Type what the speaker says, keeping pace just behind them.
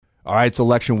All right, it's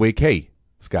election week. Hey,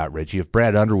 Scott Richey, if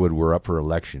Brad Underwood were up for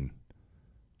election,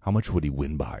 how much would he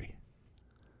win by?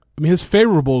 I mean, his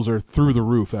favorables are through the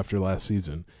roof after last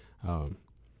season.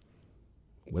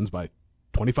 Wins by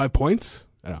 25 points?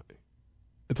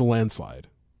 It's a landslide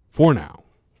for now.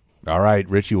 All right,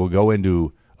 Richie will go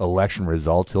into election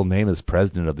results. He'll name his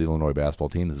president of the Illinois basketball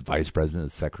team, his vice president,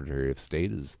 his secretary of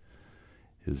state,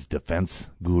 his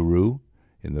defense guru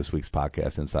in this week's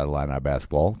podcast, Inside Illini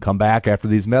Basketball. Come back after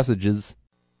these messages.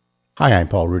 Hi, I'm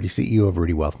Paul Rudy, CEO of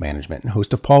Rudy Wealth Management and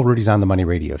host of Paul Rudy's On the Money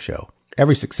radio show.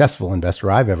 Every successful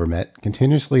investor I've ever met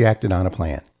continuously acted on a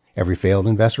plan. Every failed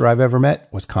investor I've ever met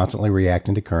was constantly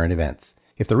reacting to current events.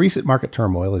 If the recent market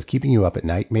turmoil is keeping you up at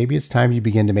night, maybe it's time you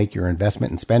begin to make your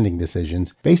investment and spending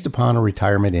decisions based upon a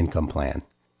retirement income plan.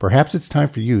 Perhaps it's time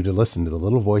for you to listen to the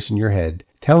little voice in your head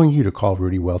telling you to call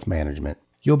Rudy Wealth Management.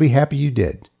 You'll be happy you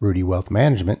did. Rudy Wealth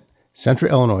Management, Central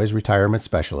Illinois Retirement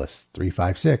Specialist,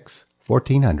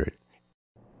 356-1400.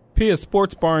 Pia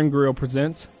Sports Bar and Grill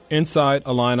presents Inside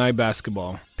Illini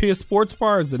Basketball. Pia Sports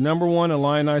Bar is the #1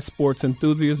 Illini sports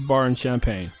enthusiast bar in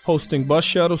Champaign, hosting bus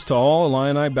shuttles to all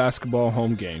Illini basketball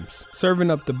home games, serving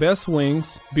up the best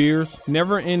wings, beers,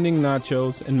 never-ending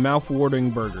nachos, and mouth-watering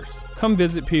burgers. Come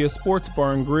visit Pia Sports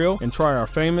Bar and Grill and try our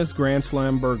famous Grand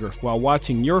Slam burger while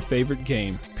watching your favorite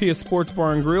game. Pia Sports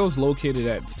Bar and Grill is located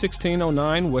at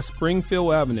 1609 West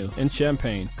Springfield Avenue in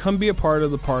Champaign. Come be a part of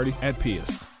the party at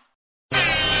Pia's.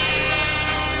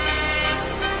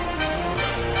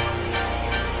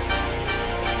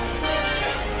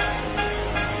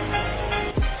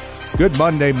 Good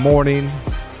Monday morning,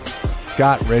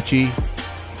 Scott Richey.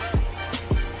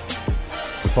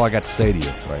 That's all I got to say to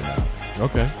you right now.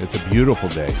 Okay. It's a beautiful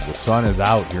day. The sun is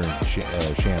out here in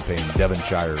Champaign,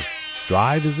 Devonshire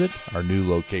Drive, is it? Our new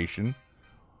location.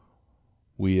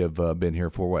 We have been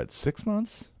here for, 6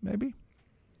 months, maybe?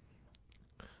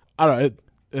 I don't know.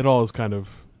 It all is kind of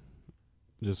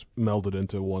just melded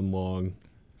into one long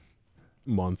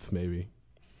month, maybe.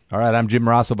 All right, I'm Jim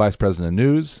Rosso, Vice President of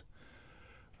News.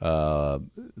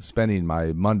 Spending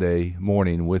my Monday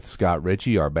morning with Scott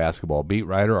Richey, our basketball beat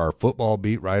writer, our football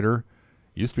beat writer.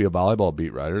 Used to be a volleyball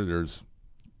beat writer. There's,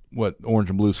 orange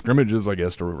and blue scrimmages, I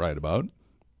guess, to write about.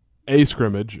 A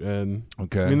scrimmage. And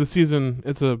okay. I mean, the season,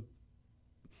 it's a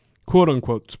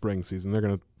quote-unquote spring season. They're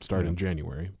going to start in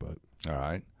January. But all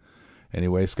right.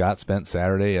 Anyway, Scott spent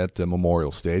Saturday at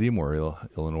Memorial Stadium where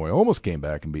Illinois almost came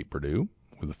back and beat Purdue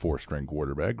with a 4-string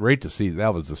quarterback. Great to see.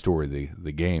 That was the story of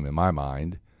the game in my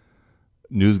mind.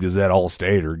 News-Gazette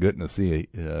All-Stater, good to see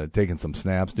taking some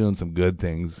snaps, doing some good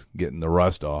things, getting the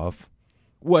rust off.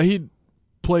 Well, he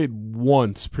played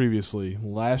once previously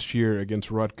last year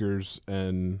against Rutgers,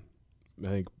 and I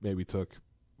think maybe took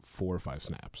 4 or 5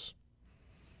 snaps,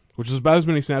 which is about as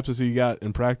many snaps as he got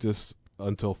in practice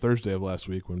until Thursday of last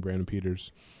week when Brandon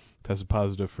Peters tested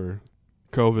positive for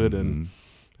COVID, and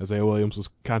Isaiah Williams was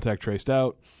contact traced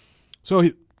out. So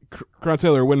Karan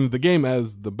Taylor went into the game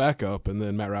as the backup, and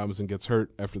then Matt Robinson gets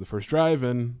hurt after the first drive,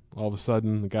 and all of a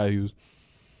sudden the guy who's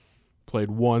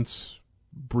played once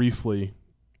briefly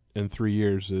in 3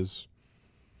 years is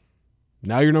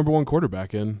now your #1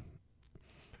 quarterback. And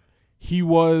he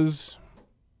was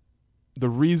the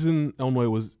reason Illinois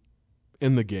was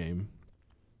in the game,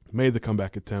 made the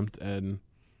comeback attempt, and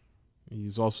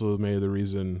he's also made the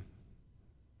reason,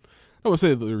 I would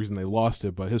say the reason they lost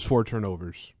it, but his 4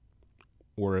 turnovers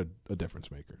were a difference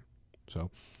maker.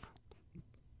 So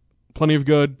plenty of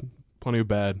good, plenty of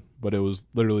bad, but it was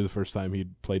literally the first time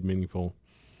he'd played meaningful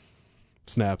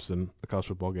snaps in a college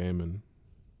football game, and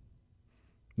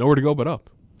nowhere to go but up.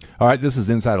 All right, this is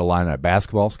Inside Illini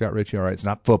Basketball, Scott Richey. All right, it's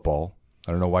not football.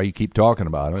 I don't know why you keep talking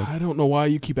about it. I don't know why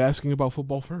you keep asking about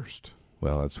football first.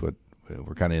 Well, that's what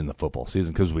we're kind of in the football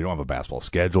season because we don't have a basketball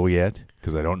schedule yet,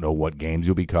 because I don't know what games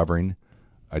you'll be covering.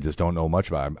 I just don't know much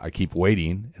about it. I keep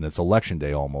waiting, and it's election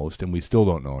day almost, and we still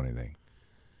don't know anything.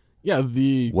 Yeah,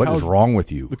 what is wrong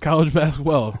with you? The college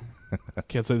basketball. I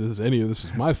can't say any of this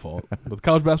is my fault, but the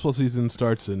college basketball season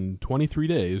starts in 23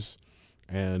 days,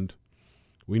 and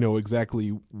we know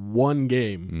exactly one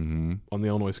game on the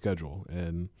Illinois schedule.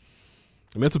 And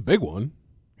I mean, it's a big one.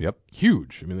 Yep.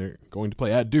 Huge. I mean, they're going to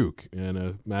play at Duke in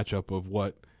a matchup of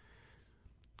what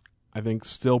I think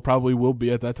still probably will be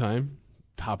at that time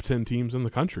top 10 teams in the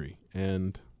country.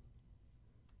 And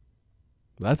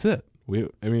that's it.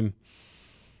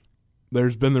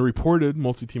 There's been the reported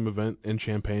multi-team event in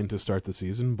Champaign to start the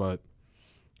season, but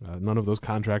none of those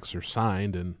contracts are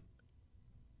signed. And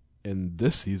in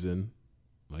this season,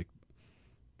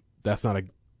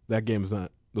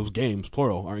 those games,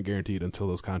 plural, aren't guaranteed until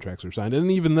those contracts are signed.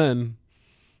 And even then,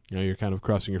 you're kind of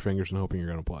crossing your fingers and hoping you're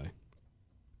going to play.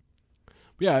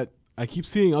 Yeah, I keep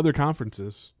seeing other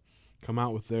conferences come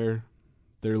out with their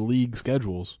league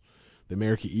schedules. The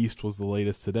America East was the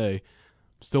latest today.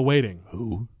 Still waiting.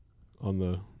 Who? On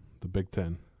the Big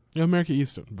Ten. Yeah, America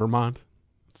East. Vermont.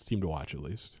 It's a team to watch, at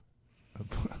least.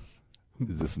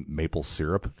 Is this maple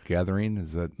syrup gathering?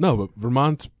 Is that No, but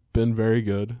Vermont's been very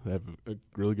good. They have a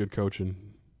really good coach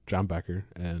in John Becker.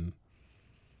 And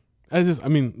the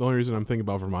only reason I'm thinking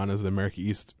about Vermont is the America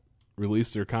East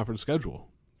released their conference schedule.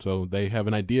 So they have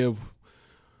an idea of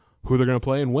who they're going to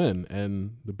play and when.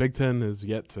 And the Big Ten has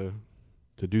yet to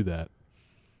do that.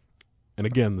 And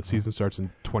again, the season starts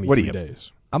in 23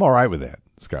 days. I'm all right with that,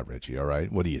 Scott Richey, all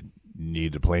right? What do you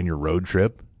need to plan your road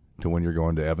trip to when you're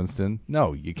going to Evanston?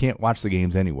 No, you can't watch the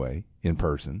games anyway in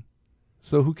person.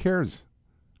 So who cares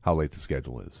how late the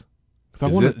schedule is?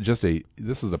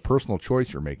 This is a personal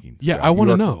choice you're making. Yeah, Scott. I want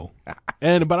to know.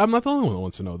 But I'm not the only one that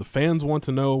wants to know. The fans want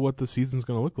to know what the season's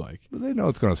going to look like. Well, they know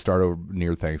it's going to start over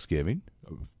near Thanksgiving.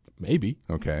 Maybe.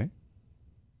 Okay.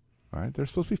 All right. They're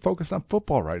supposed to be focused on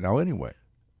football right now anyway.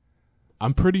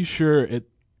 I'm pretty sure it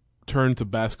turned to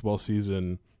basketball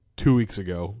season 2 weeks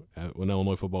ago when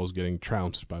Illinois football was getting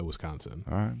trounced by Wisconsin.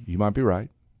 All right. You might be right.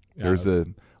 Yeah. There's a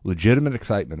legitimate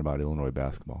excitement about Illinois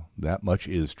basketball. That much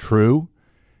is true.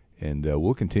 And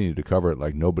we'll continue to cover it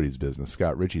like nobody's business.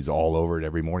 Scott Richey's all over it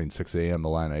every morning, 6 a.m.,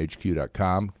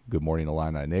 IlliniHQ.com. Good morning,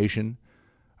 Illini Nation.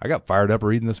 I got fired up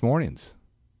reading this morning's.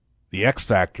 The X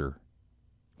Factor.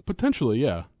 Potentially,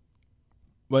 yeah.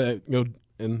 But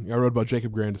and I wrote about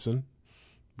Jacob Grandison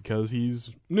because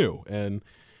he's new,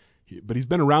 but he's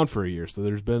been around for a year, so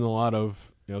there's been a lot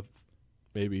of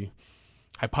maybe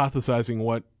hypothesizing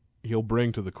what he'll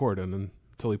bring to the court, and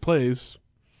until he plays,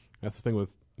 that's the thing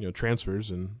with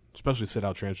transfers, and especially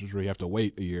sit-out transfers where you have to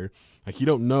wait a year. Like, you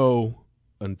don't know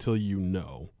until you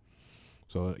know.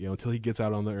 So until he gets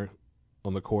out on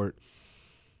the court,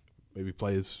 maybe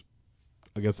plays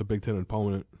against a Big Ten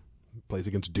opponent, plays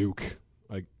against Duke.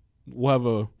 Like, we'll have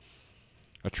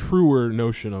a truer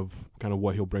notion of kind of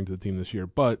what he'll bring to the team this year.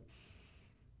 But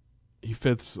he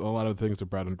fits a lot of the things that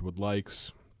Brad Underwood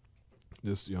likes,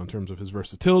 just in terms of his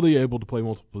versatility, able to play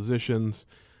multiple positions,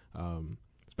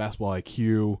 his basketball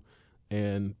IQ,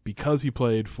 and because he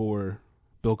played for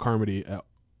Bill Carmody at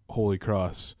Holy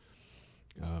Cross,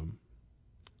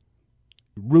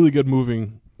 really good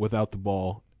moving without the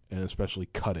ball, and especially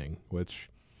cutting, which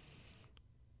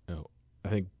I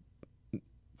think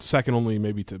second only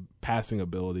maybe to passing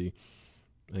ability.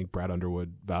 I think Brad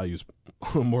Underwood values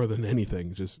more than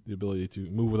anything just the ability to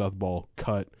move without the ball,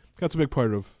 cut. That's a big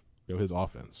part of his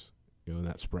offense, in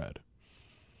that spread.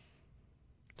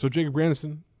 So Jacob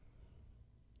Grandison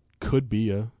could be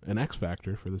an X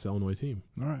factor for this Illinois team.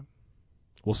 All right.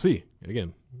 We'll see.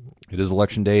 Again, it is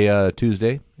Election Day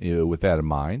Tuesday. With that in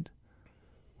mind,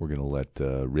 we're going to let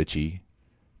Richey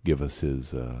give us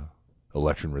his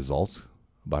election results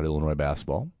about Illinois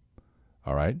basketball.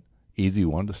 All right. Easy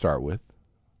one to start with.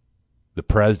 The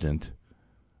president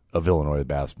of Illinois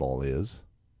basketball is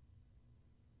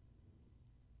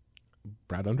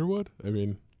Brad Underwood. I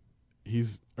mean,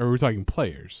 are we talking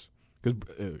players?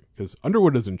 Because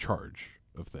Underwood is in charge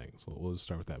of things. So we'll just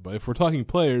start with that. But if we're talking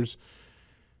players,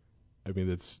 I mean,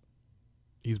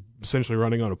 he's essentially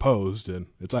running unopposed, and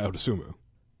it's Ayo Dosunmu.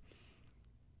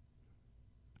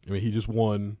 I mean, he just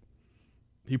won.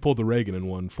 He pulled the Reagan and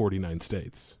won 49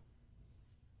 states.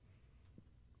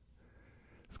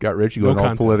 Scott Richey going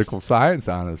all political science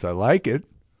on us. I like it.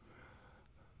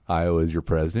 Ayo is your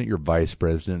president. Your vice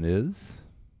president is?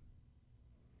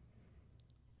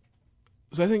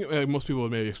 So I think most people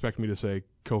would maybe expect me to say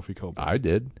Kofi Coburn. I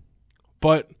did.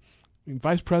 But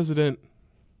vice president,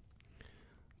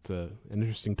 it's an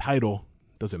interesting title.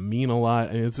 Doesn't mean a lot.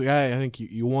 I mean, it's a guy I think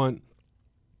you want,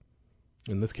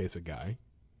 in this case, a guy.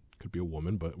 Could be a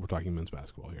woman, but we're talking men's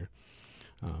basketball here.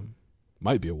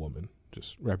 Might be a woman.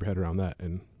 Just wrap your head around that,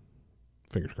 and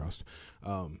fingers crossed.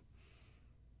 A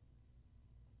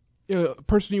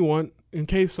person you want in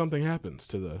case something happens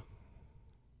to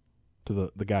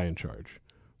the guy in charge.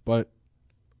 But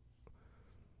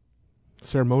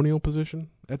ceremonial position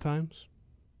at times.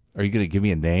 Are you going to give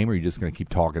me a name, or are you just going to keep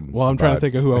talking? Well, I'm trying to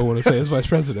think of who I want to say as vice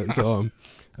president, so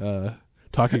I'm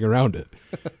talking around it.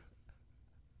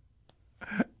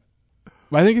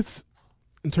 But I think it's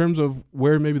in terms of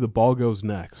where maybe the ball goes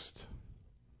next.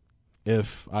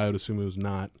 If Ayo Dosunmu is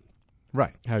not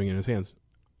having it in his hands,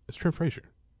 it's Trent Frazier.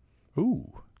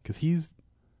 Ooh. Because he's,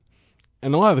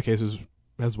 in a lot of the cases,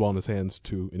 has the ball in his hands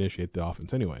to initiate the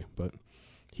offense anyway. But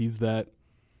he's that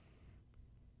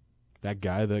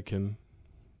guy that can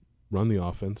run the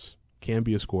offense, can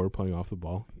be a scorer playing off the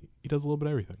ball. He does a little bit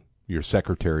of everything. Your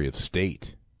Secretary of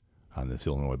State on this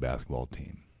Illinois basketball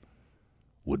team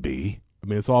would be? I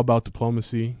mean, it's all about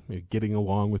diplomacy, getting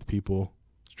along with people.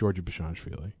 It's Georgia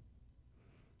Bashangshvili.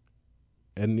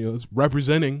 And, it's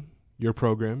representing your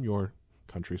program, your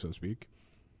country, so to speak,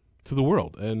 to the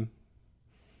world. And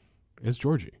it's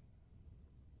Georgie.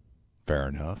 Fair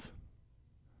enough.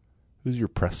 Who's your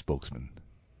press spokesman?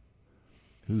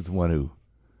 Who's the one who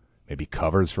maybe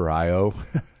covers for Ayo?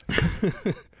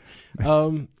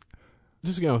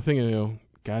 Just thinking,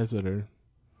 guys that are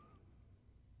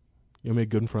made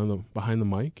good in front of them, behind the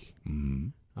mic.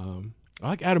 Mm-hmm. I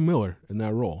like Adam Miller in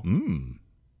that role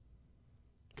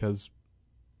because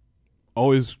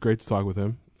always great to talk with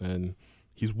him, and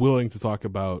he's willing to talk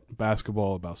about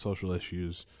basketball, about social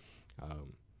issues,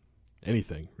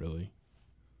 anything really.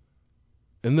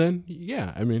 And then,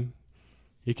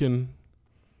 he can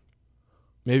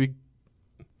maybe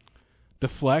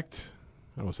deflect.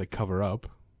 I don't want to say cover up,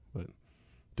 but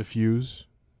diffuse.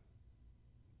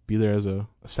 Be there as a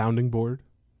sounding board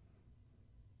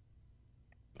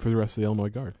for the rest of the Illinois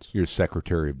Guards. Your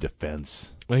Secretary of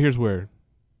Defense. Well, here's where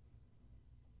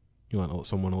you want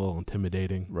someone a little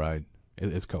intimidating. Right.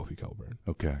 It's Kofi Coburn.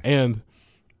 Okay. And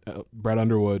Brad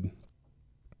Underwood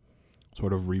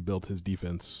sort of rebuilt his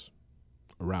defense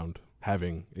around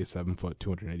having a 7-foot,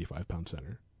 285-pound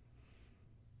center.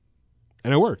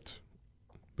 And it worked.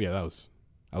 But yeah,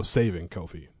 I was saving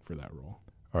Kofi for that role.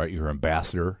 All right, your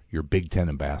ambassador, your Big Ten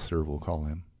ambassador, we'll call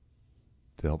him,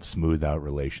 to help smooth out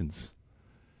relations.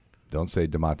 Don't say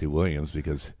DeMonte Williams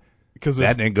because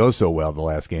that didn't go so well the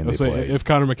last game they played. If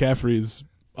Connor McCaffrey's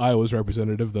Iowa's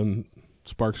representative, then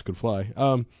sparks could fly.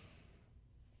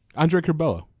 Andre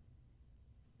Curbelo.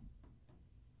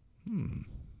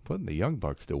 Putting the young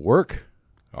bucks to work,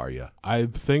 are you? I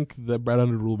think that Brad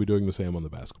Underwood will be doing the same on the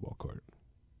basketball court.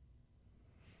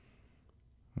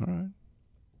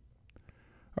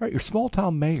 All right, your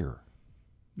small-town mayor.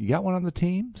 You got one on the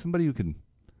team? Somebody who can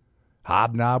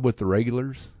hobnob with the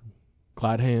regulars?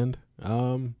 Glad hand. It's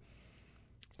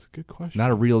a good question. Not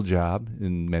a real job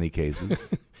in many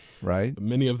cases, right?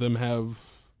 Many of them have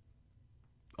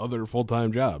other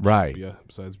full-time jobs. Right. Yeah,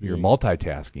 besides being... You're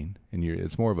multitasking, and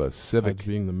it's more of a civic... Besides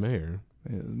being the mayor.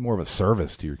 More of a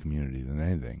service to your community than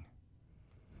anything.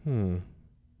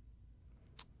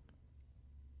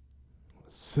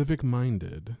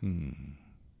 Civic-minded.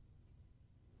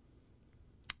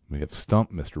 We have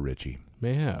stumped Mr. Richey.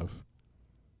 May have.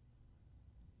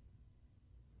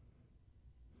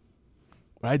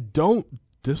 I don't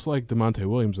dislike DeMonte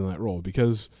Williams in that role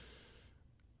because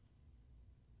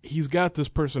he's got this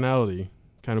personality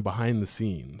kind of behind the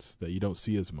scenes that you don't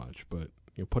see as much. But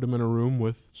put him in a room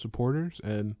with supporters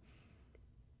and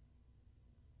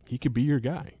he could be your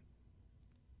guy.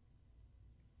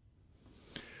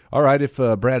 All right, if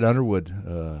Brad Underwood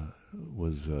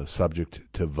was subject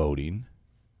to voting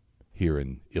here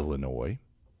in Illinois,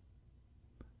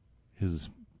 his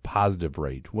positive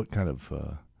rate, what kind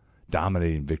of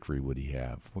dominating victory would he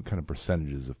have? What kind of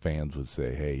percentages of fans would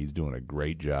say, hey, he's doing a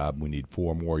great job, we need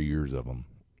 4 more years of him?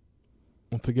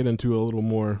 Well, to get into a little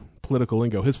more political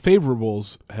lingo, his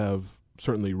favorables have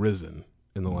certainly risen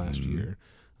in the last year.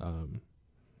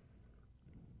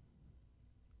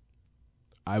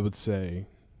 I would say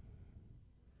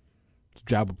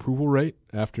job approval rate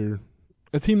after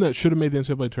a team that should have made the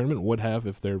NCAA tournament would have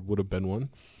if there would have been one.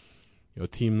 A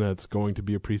team that's going to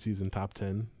be a preseason top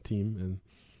 10 team in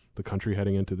the country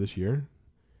heading into this year.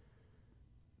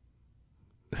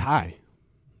 It's high.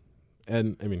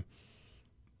 And,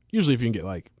 usually if you can get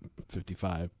like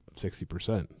 55,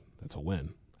 60%, that's a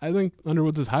win. I think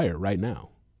Underwood's is higher right now.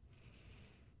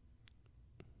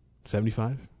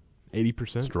 75,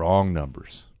 80%. Strong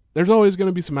numbers. There's always going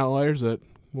to be some outliers that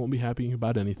won't be happy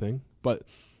about anything. But,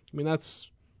 that's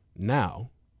now.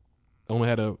 Only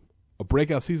had a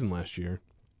breakout season last year.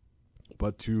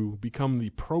 But to become the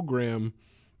program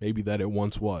maybe that it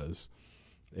once was,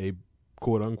 a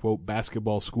quote-unquote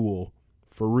basketball school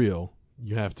for real,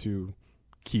 you have to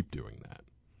keep doing that.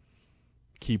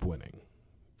 Keep winning.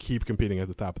 Keep competing at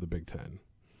the top of the Big Ten.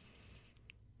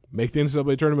 Make the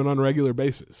NCAA tournament on a regular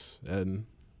basis. And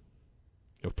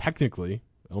technically,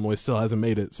 Illinois still hasn't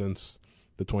made it since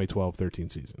the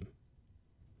 2012-13 season.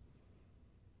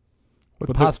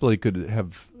 What possibly could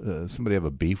have somebody have a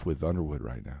beef with Underwood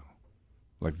right now?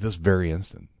 Like this very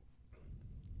instant?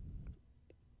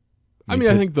 I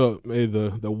think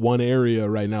the one area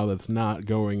right now that's not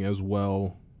going as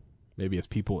well maybe as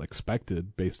people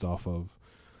expected based off of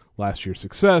last year's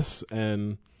success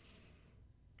and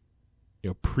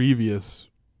previous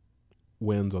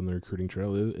wins on the recruiting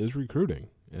trail is recruiting.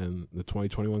 And the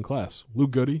 2021 class,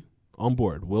 Luke Goody on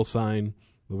board, will sign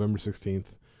November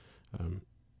 16th.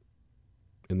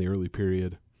 in the early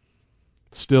period.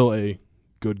 Still a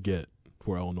good get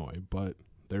for Illinois, but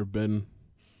there have been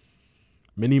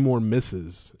many more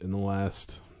misses in the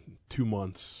last 2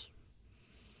 months.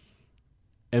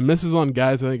 And misses on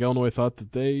guys I think Illinois thought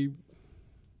that they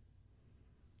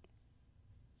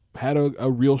had a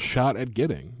real shot at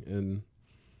getting, and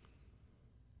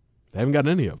they haven't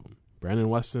gotten any of them. Brandon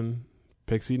Weston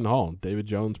picked Seton Hall. David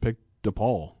Jones picked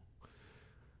DePaul.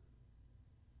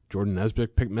 Jordan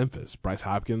Nesbitt picked Memphis. Bryce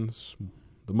Hopkins,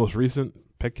 the most recent,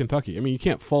 picked Kentucky. I mean, you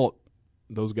can't fault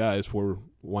those guys for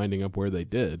winding up where they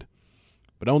did.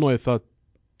 But Illinois thought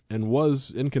and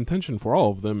was in contention for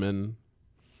all of them, and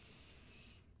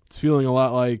it's feeling a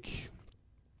lot like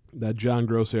that John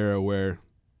Gross era where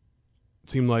it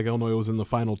seemed like Illinois was in the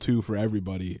final two for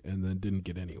everybody and then didn't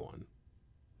get anyone.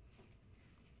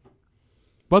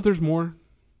 But there's more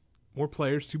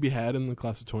players to be had in the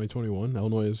class of 2021.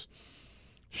 Illinois has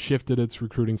shifted its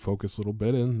recruiting focus a little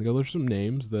bit, and there's some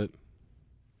names that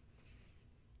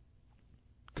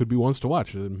could be ones to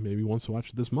watch, maybe ones to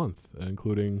watch this month,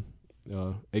 including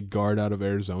a guard out of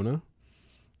Arizona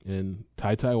and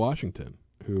Ty Washington,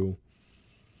 who,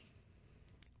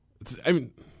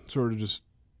 sort of just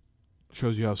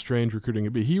shows you how strange recruiting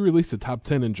can be. He released the top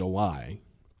 10 in July,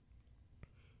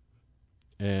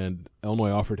 and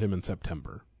Illinois offered him in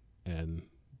September, and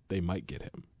they might get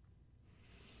him.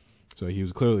 So he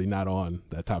was clearly not on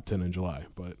that top 10 in July.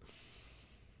 But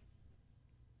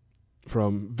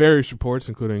from various reports,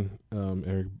 including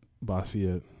Eric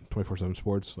Bossi at 24/7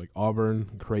 Sports, like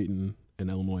Auburn, Creighton, and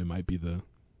Illinois might be the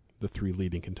three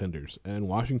leading contenders. And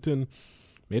Washington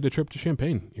made a trip to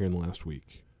Champaign here in the last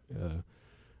week.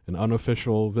 An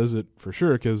unofficial visit for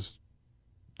sure, because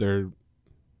there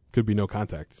could be no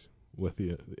contact with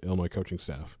the Illinois coaching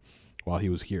staff while he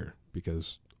was here,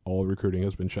 because all recruiting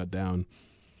has been shut down.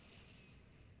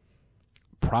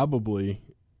 Probably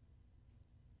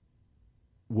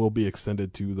will be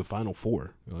extended to the Final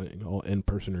Four, all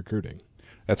in-person recruiting.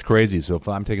 That's crazy. So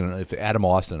if Adam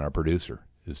Austin, our producer,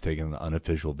 is taking an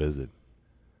unofficial visit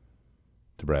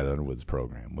to Brad Underwood's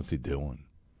program, what's he doing?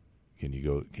 Can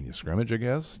you scrimmage, I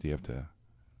guess? Do you have to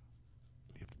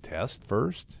test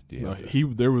first?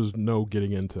 There was no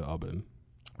getting into Ubben.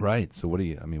 Right. So what are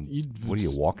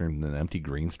you walking an empty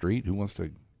Green Street? Who wants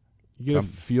to? You get a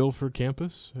feel for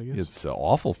campus, I guess. It's an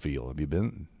awful feel. Have you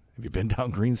been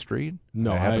down Green Street?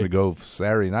 No. I happened to go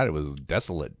Saturday night. It was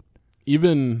desolate.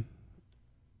 Even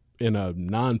in a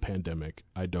non-pandemic,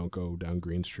 I don't go down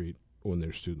Green Street when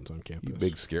there's students on campus. You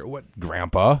big scare. What,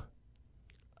 Grandpa?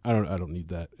 I don't need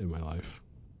that in my life.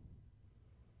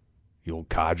 You old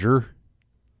codger.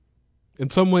 In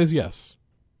some ways, yes.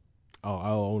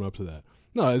 I'll own up to that.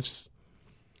 No, it's just,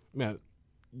 man,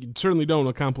 you certainly don't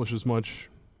accomplish as much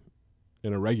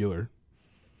in a regular,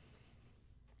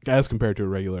 as compared to a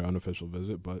regular unofficial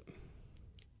visit, but,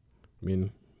 I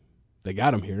mean, they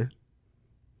got him here.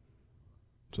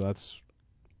 So that's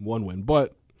one win.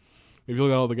 But if you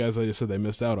look at all the guys I just said they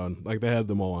missed out on, like, they had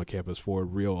them all on campus for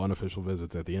real unofficial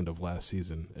visits at the end of last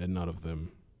season, and none of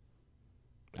them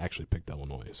actually picked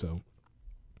Illinois. So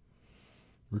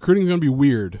recruiting is going to be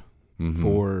weird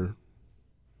for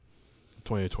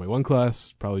 2021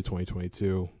 class, probably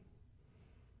 2022.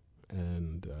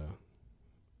 And,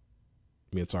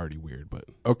 it's already weird, but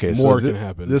more can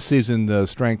happen. This season, the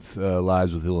strength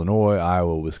lies with Illinois,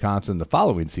 Iowa, Wisconsin. The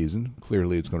following season,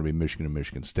 clearly it's going to be Michigan and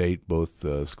Michigan State, both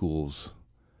schools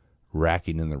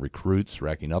racking up the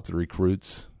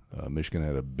recruits. Michigan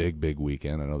had a big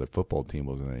weekend. I know their football team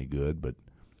wasn't any good, but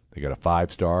they got a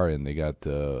 5-star, and they got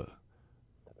a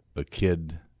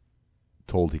kid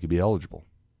told he could be eligible.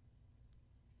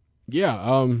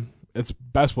 Yeah, it's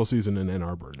basketball season in Ann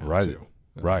Arbor now, right, too.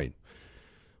 Right.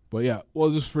 But yeah, well,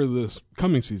 just for this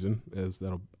coming season, as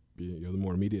that'll be the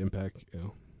more immediate impact.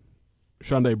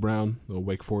 Shondae Brown, the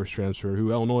Wake Forest transfer,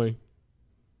 who Illinois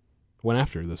went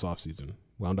after this offseason,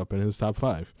 wound up in his top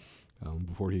 5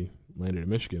 before he landed at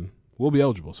Michigan, will be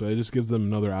eligible. So it just gives them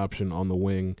another option on the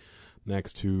wing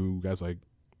next to guys like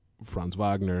Franz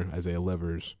Wagner, Isaiah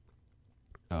Livers,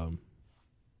 and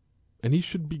he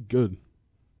should be good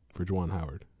for Juwan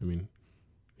Howard. I mean,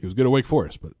 he was good at Wake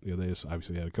Forest, but they just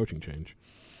obviously had a coaching change.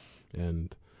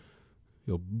 And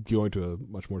he'll go into a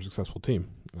much more successful team.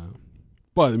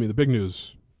 But, the big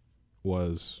news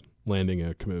was landing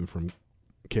a commitment from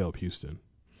Caleb Houston.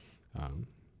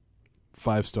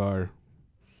 5-star,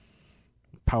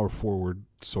 power forward,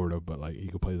 sort of, but he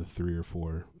could play the 3 or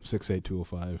 4, 6'8",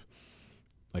 205.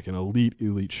 Like an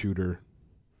elite shooter.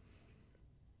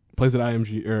 Plays at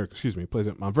plays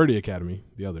at Montverde Academy,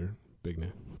 the other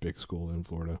big school in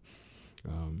Florida.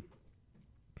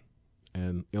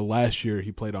 And last year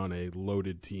he played on a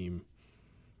loaded team,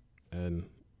 and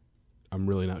I'm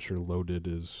really not sure loaded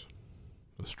is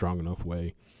a strong enough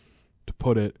way to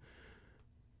put it,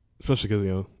 especially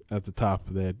because, at the top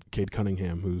they had Cade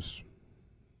Cunningham, who's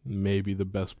maybe the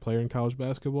best player in college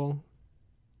basketball.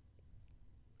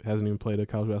 Hasn't even played a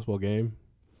college basketball game.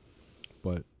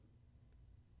 But,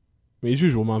 as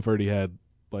usual, Montverde had,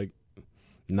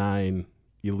 9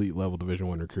 elite-level Division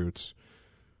I recruits.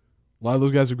 A lot of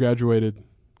those guys have graduated.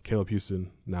 Caleb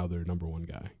Houston, now their number one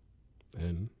guy.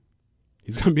 And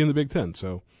he's going to be in the Big Ten,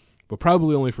 but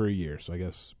probably only for a year. So I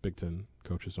guess Big Ten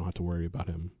coaches don't have to worry about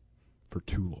him for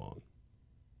too long.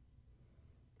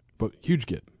 But huge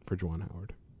get for Juwan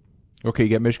Howard. Okay,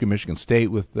 you got Michigan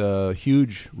State with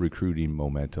huge recruiting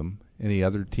momentum. Any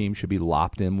other team should be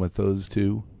lopped in with those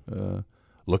two?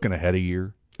 Looking ahead a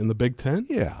year. In the Big Ten?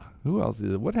 Yeah. Who else?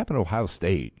 What happened to Ohio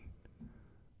State?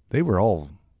 They were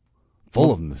all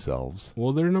full of themselves.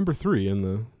 Well, they're number 3 in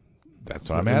the...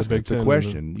 That's what I'm asking. It's a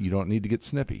question. You don't need to get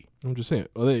snippy. I'm just saying.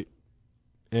 Well,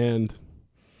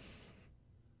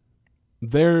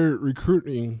 their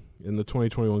recruiting in the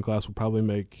 2021 class will probably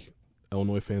make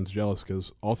Illinois fans jealous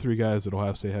because all 3 guys that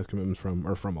Ohio State has commitments from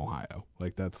are from Ohio.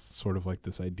 That's sort of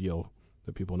this ideal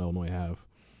that people in Illinois have.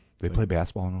 They play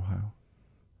basketball in Ohio?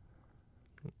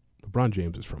 LeBron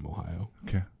James is from Ohio.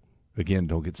 Okay. Again,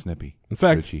 don't get snippy. In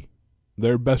fact, Richey.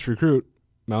 Their best recruit,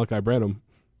 Malachi Branham,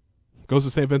 goes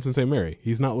to St. Vincent St. Mary.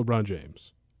 He's not LeBron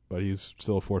James, but he's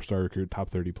still a 4-star recruit, top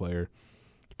 30 player.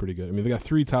 It's pretty good. They got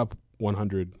 3 top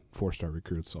 100 4-star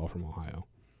recruits, all from Ohio.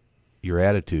 Your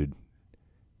attitude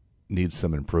needs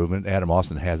some improvement. Adam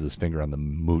Austin has his finger on the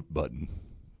mute button.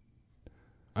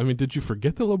 Did you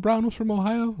forget that LeBron was from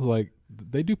Ohio?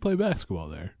 They do play basketball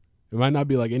there. It might not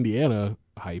be like Indiana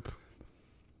hype,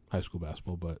 high school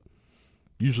basketball, but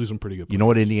usually some pretty good players. You know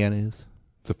what Indiana is?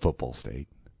 It's a football state.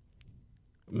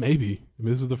 Maybe.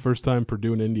 This is the first time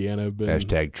Purdue and Indiana have been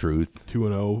 #truth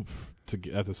 2-0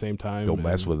 at the same time. Don't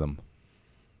mess with them.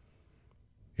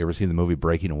 You ever seen the movie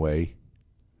Breaking Away?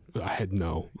 I had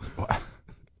no.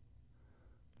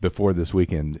 Before this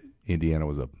weekend, Indiana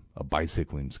was a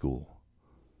bicycling school.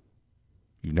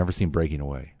 You've never seen Breaking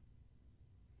Away?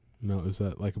 No, is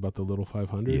that about the Little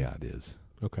 500? Yeah, it is.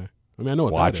 Okay. I know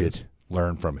what Watch that it. is.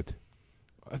 Learn from it.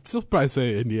 I'd still probably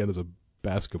say Indiana's a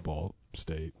basketball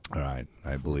state. All right.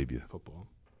 I believe you. Football.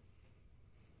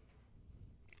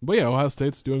 But yeah, Ohio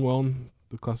State's doing well in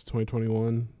the class of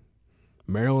 2021.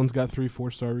 Maryland's got 3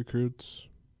 4-star recruits.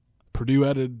 Purdue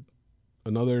added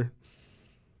another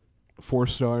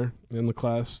 4-star in the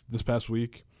class this past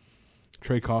week,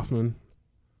 Trey Kaufman.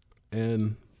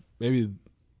 And maybe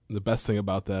the best thing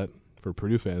about that for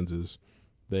Purdue fans is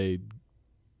they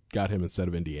got him instead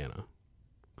of Indiana.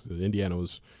 Indiana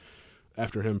was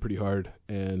after him pretty hard,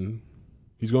 and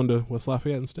he's going to West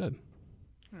Lafayette instead.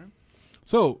 Right.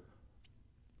 So,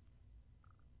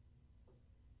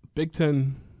 Big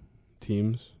Ten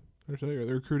teams, they're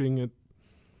recruiting at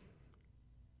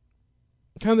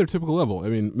kind of their typical level.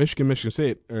 Michigan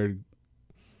State are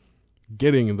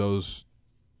getting those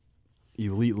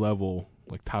elite level,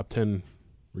 top 10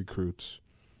 recruits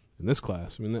in this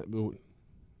class.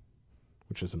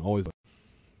 Which isn't always.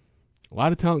 A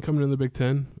lot of talent coming in the Big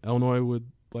Ten. Illinois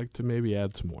would like to maybe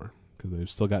add some more because they've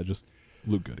still got just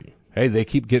Luke Goody. Hey, they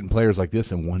keep getting players like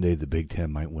this, and one day the Big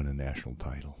Ten might win a national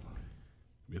title.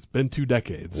 It's been 2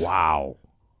 decades. Wow.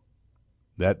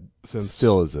 That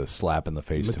still is a slap in the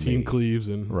face to me. Mateen Cleaves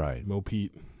and right. Mo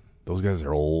Pete. Those guys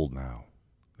are old now.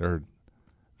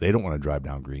 They don't want to drive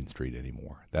down Green Street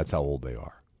anymore. That's how old they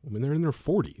are. They're in their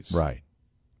 40s. Right.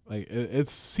 It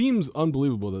seems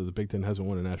unbelievable that the Big Ten hasn't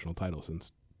won a national title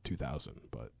since 2000.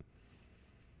 But,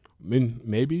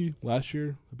 maybe last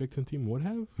year the Big Ten team would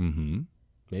have. Mm-hmm.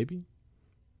 Maybe.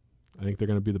 I think they're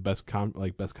going to be the best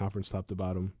best conference top to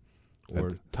bottom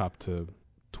or top to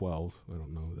 12. I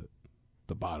don't know that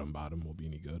the bottom will be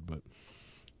any good, but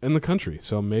in the country.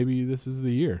 So maybe this is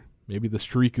the year. Maybe the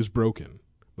streak is broken.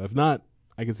 But if not,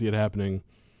 I can see it happening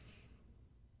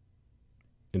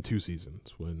in 2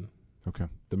 seasons when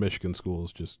the Michigan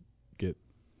schools just get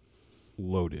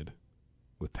loaded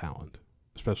with talent,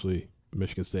 especially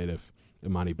Michigan State if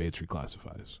Imani Bates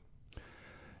reclassifies.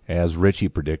 As Richey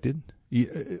predicted,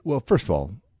 well, first of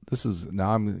all, I'm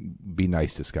going to be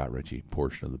nice to Scott Richey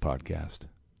portion of the podcast.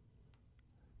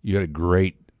 You had a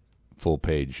great full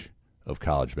page of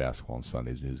college basketball in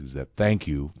Sunday's News Gazette. Thank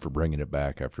you for bringing it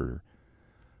back after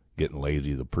getting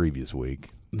lazy the previous week.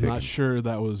 Not sure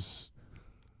that was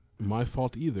my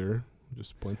fault either.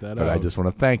 Just point that out. But I just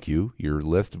want to thank you. Your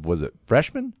list of, was it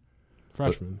freshmen?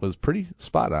 Freshman. Was pretty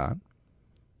spot on.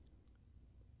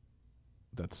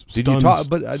 That's Did you talk?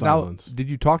 But now, silence. did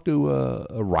you talk to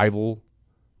a rival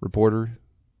reporter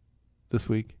this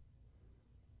week?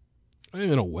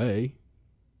 In a way,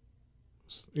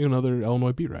 another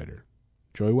Illinois beat writer,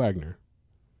 Joey Wagner,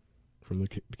 from the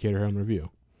Decatur Herald Review.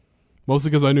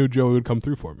 Mostly because I knew Joey would come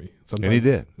through for me. Sometimes, And he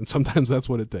did. And sometimes that's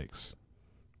what it takes.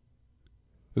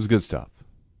 It was good stuff,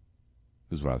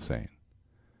 is what I was saying.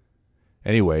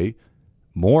 Anyway,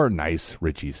 more nice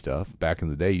Richey stuff. Back in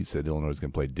the day, you said Illinois was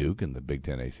going to play Duke in the Big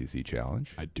Ten ACC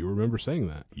Challenge. I do remember saying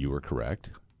that. You were correct.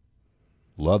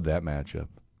 Love that matchup.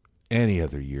 Any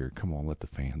other year, come on, let the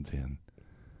fans in.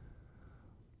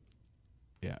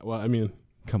 Yeah, well, I mean,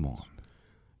 come on.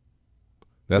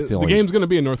 That's the only. The game's going to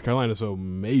be in North Carolina, so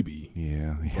maybe.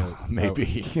 Yeah,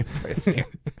 maybe.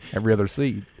 Every other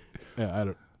seed.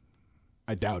 Yeah,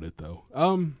 I doubt it though.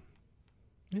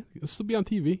 Yeah, it'll still be on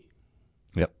TV.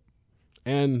 Yep.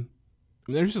 And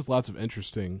there's just lots of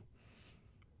interesting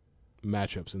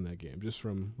matchups in that game, just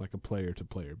from like a player to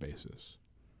player basis.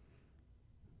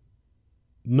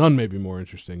 None may be more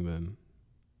interesting than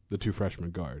the two freshman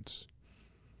guards,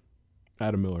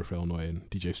 Adam Miller for Illinois and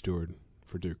DJ Stewart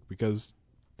for Duke, because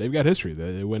they've got history.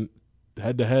 They went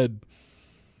head to head,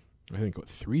 I think,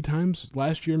 3 times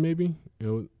last year, maybe.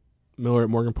 Miller at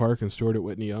Morgan Park and Stewart at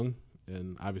Whitney Young,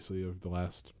 and obviously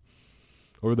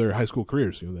over their high school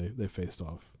careers, they faced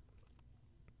off.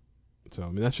 So I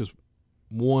mean, that's just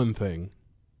one thing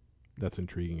that's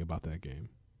intriguing about that game.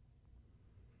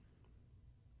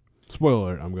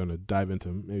 Spoiler alert, I'm going to dive into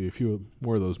maybe a few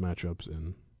more of those matchups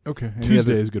in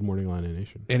Tuesday's Good Morning Illini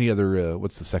Nation. Any other,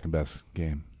 what's the second best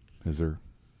game? Is there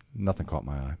nothing caught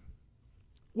my eye?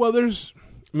 Well,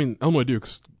 Illinois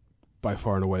Duke's by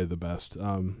far and away the best.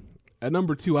 At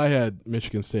number 2, I had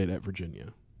Michigan State at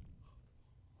Virginia.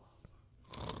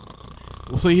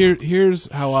 Well, so here's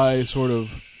how I sort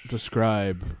of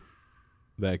describe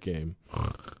that game.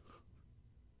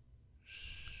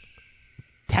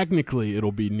 Technically,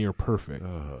 it'll be near perfect.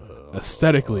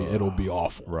 Aesthetically, it'll be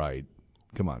awful. Right.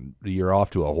 Come on. You're off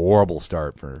to a horrible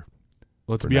start for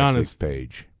to be honest,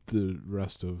 page. The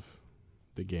rest of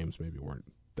the games maybe weren't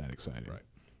that exciting. Right.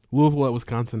 Louisville at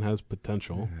Wisconsin has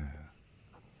potential. Yeah.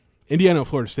 Indiana at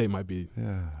Florida State might be.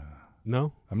 Yeah.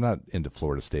 No? I'm not into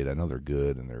Florida State. I know they're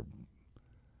good, and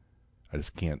I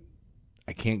just can't.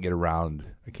 I can't get around.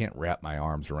 I can't wrap my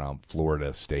arms around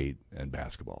Florida State and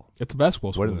basketball. It's a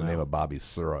basketball school. What in the name of Bobby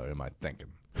Sura am I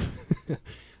thinking?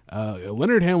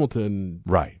 Leonard Hamilton,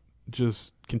 right,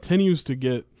 just continues to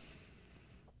get.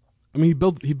 I mean,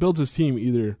 he builds his team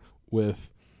either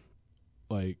with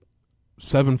like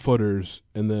 7-footers,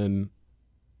 and then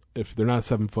if they're not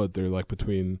 7 foot, they're like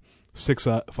between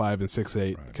 6'5" and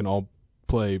 6'8", right. Can all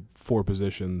play 4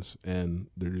 positions, and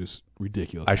they're just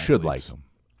ridiculous. I should like them.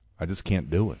 I just can't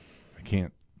do it. I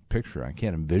can't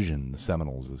envision the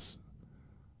Seminoles as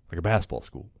like a basketball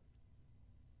school.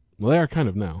 Well, they are kind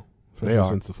of now. They are.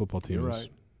 Since the football team You're is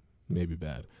right. maybe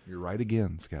bad. You're right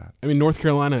again, Scott. I mean, North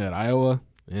Carolina at Iowa,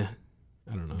 I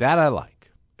don't know. That I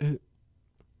like.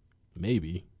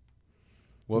 Maybe.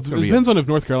 Well, it depends on if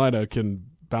North Carolina can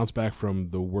bounce back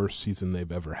from the worst season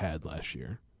they've ever had last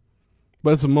year.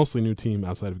 But it's a mostly new team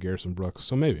outside of Garrison Brooks,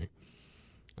 so maybe.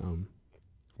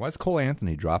 Why is Cole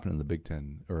Anthony dropping in the Big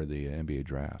Ten or the NBA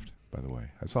draft, by the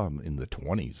way? I saw him in the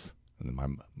 20s in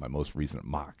my most recent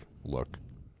mock look.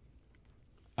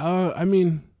 I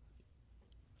mean,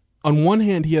 on one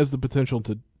hand, he has the potential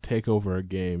to take over a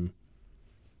game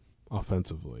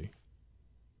offensively.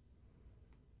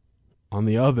 On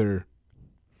the other,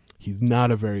 he's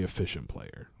not a very efficient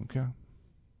player. Okay.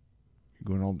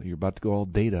 You're about to go all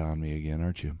data on me again,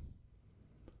 aren't you?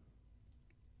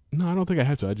 No, I don't think I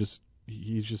have to.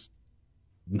 He's just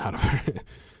not a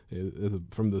very,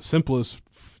 from the simplest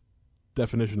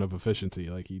definition of efficiency,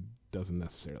 like he doesn't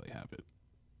necessarily have it.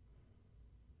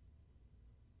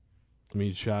 I mean,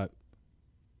 he shot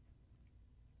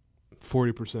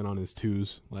 40% on his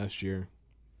 2s last year,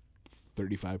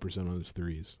 35% on his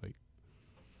 3s. Like,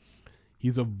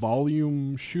 he's a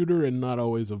volume shooter and not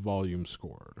always a volume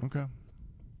scorer. Okay.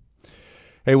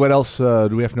 Hey, what else do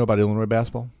we have to know about Illinois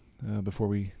basketball before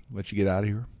we let you get out of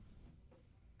here?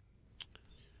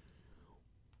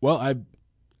 Well, I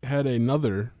had added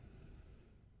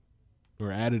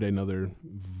another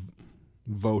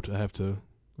vote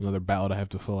another ballot I have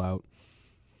to fill out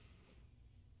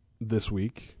this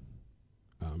week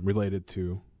related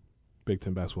to Big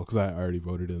Ten basketball, because I already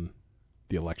voted in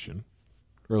the election,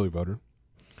 early voter.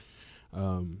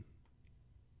 And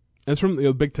it's from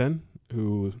the Big Ten,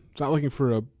 who is not looking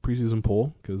for a preseason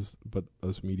poll, but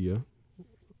us media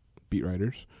beat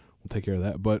writers will take care of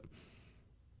that. But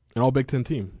an all Big Ten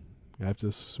team, I have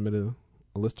to submit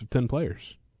a list of 10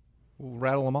 players. We'll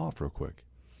rattle them off real quick.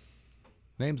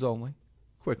 Names only.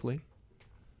 Quickly.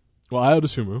 Well, Ayo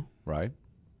Dosunmu. Right.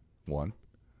 1.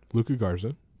 Luka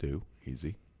Garza. 2.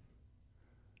 Easy.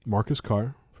 Marcus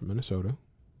Carr from Minnesota.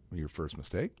 Your first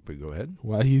mistake, but go ahead.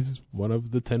 Well, he's one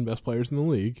of the 10 best players in the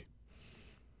league.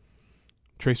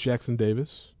 Trace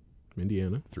Jackson-Davis from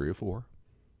Indiana. 3 or 4.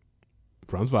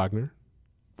 Franz Wagner.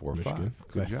 4 or Michigan. 5.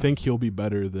 Because I think he'll be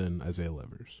better than Isaiah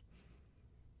Livers.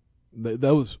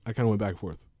 That was, I kind of went back and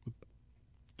forth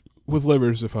with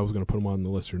Livers if I was going to put him on the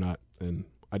list or not, and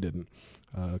I didn't.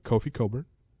 Kofi Coburn.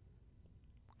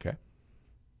 Okay.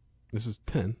 This is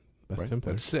 10. Best 10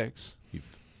 players. That's 6.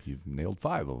 You've nailed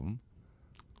 5 of them.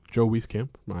 Joe Wieskamp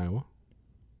from Iowa.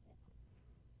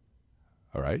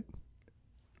 All right.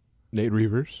 Nate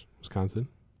Reavers, Wisconsin.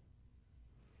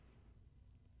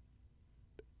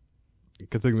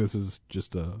 Good thing this is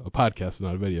just a podcast,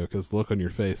 not a video, because the look on your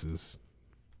face is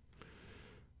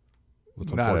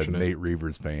what's Not unfortunate. a Nate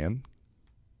Reavers fan.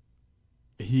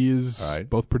 He is All right.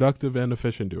 both productive and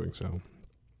efficient doing so.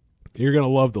 You're going to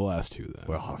love the last 2, then.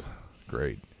 Well,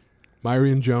 great.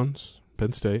 Myrion Jones,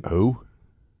 Penn State. Who?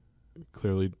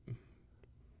 Clearly,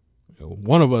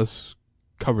 one of us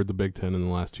covered the Big Ten in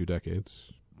the last 2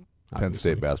 decades. Penn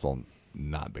obviously. State basketball,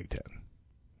 not Big Ten.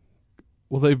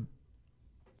 Well, they've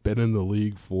been in the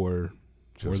league for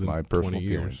more Just than my personal 20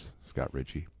 years. feelings. Scott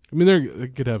Richey. I mean, they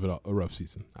could have a rough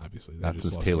season, obviously. They Not just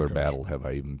since lost Taylor their coach. Battle have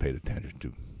I even paid attention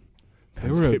to They Penn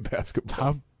were State a basketball.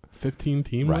 top 15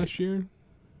 team Right. last year.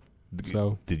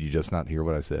 So Did you just not hear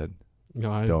what I said?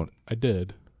 no, I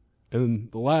did. And then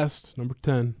the last, number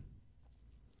 10,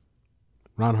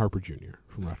 Ron Harper Jr.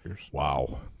 from Rutgers.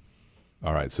 Wow.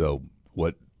 All right, so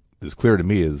what is clear to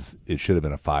me is it should have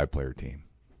been a 5-player team.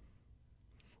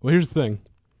 Well, here's the thing.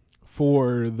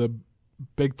 For the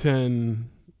Big Ten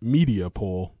media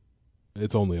poll,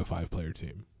 it's only a 5-player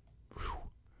team.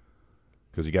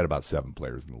 Because you got about 7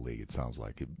 players in the league, it sounds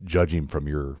like, judging from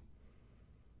your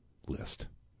list.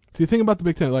 See, the thing about the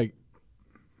Big Ten, like,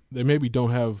 they maybe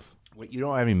don't have... Wait, you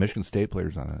don't have any Michigan State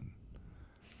players on it.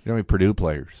 You don't have any Purdue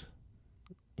players.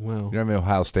 Well, You don't have any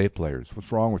Ohio State players.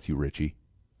 What's wrong with you, Richie?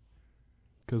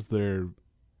 because they're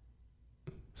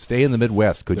Stay in the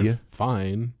Midwest, could they're you?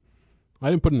 fine. I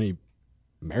didn't put any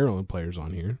Maryland players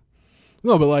on here.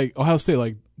 No, but like Ohio State,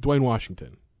 like Dwayne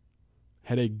Washington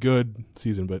had a good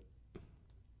season, but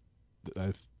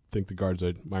I think the guards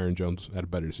had Myron Jones had a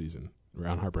better season.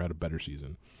 Ron Harper had a better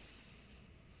season.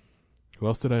 Who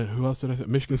else did I say?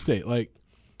 Michigan State. Like,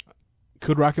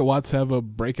 could Rocket Watts have a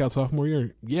breakout sophomore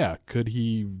year? Yeah. Could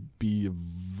he be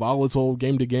volatile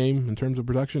game to game in terms of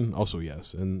production? Also,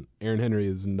 yes. And Aaron Henry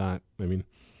is not. I mean,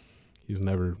 he's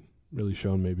never really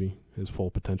shown maybe his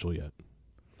full potential yet.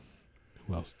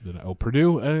 Who else did I? Oh,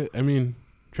 Purdue. I mean,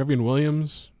 Trevion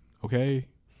Williams. Okay.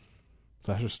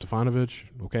 Sasha Stefanovic.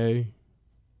 Okay.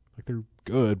 Like, they're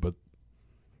good, but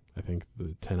I think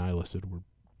the 10 I listed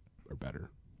are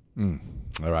better.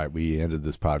 All right, we ended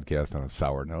this podcast on a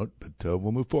sour note, but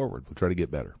we'll move forward. We'll try to get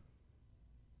better.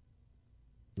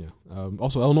 Yeah.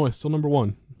 Also, Illinois still number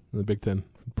 1 in the Big Ten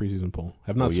preseason poll.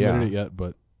 Have not submitted it yet,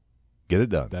 but Get it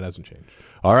done. that hasn't changed.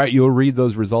 All right, you'll read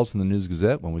those results in the News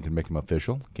Gazette when we can make them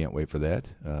official. Can't wait for that.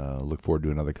 Look forward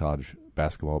to another college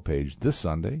basketball page this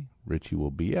Sunday. Richie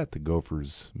will be at the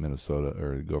Gophers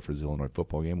Illinois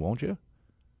football game, won't you?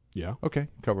 Yeah. Okay,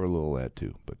 cover a little of that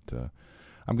too. But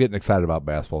I'm getting excited about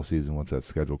basketball season. Once that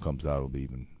schedule comes out, it'll be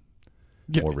even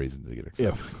more reason to get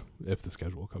excited. If the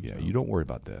schedule comes out. Yeah, you don't worry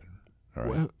about that. All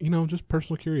right. Well, just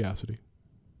personal curiosity.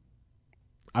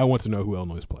 I want to know who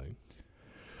Illinois is playing.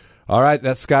 All right,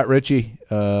 that's Scott Richey.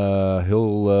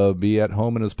 He'll be at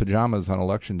home in his pajamas on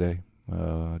Election Day,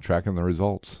 tracking the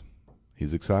results.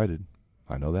 He's excited.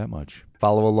 I know that much.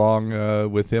 Follow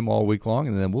along with him all week long,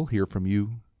 and then we'll hear from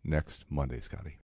you next Monday, Scotty.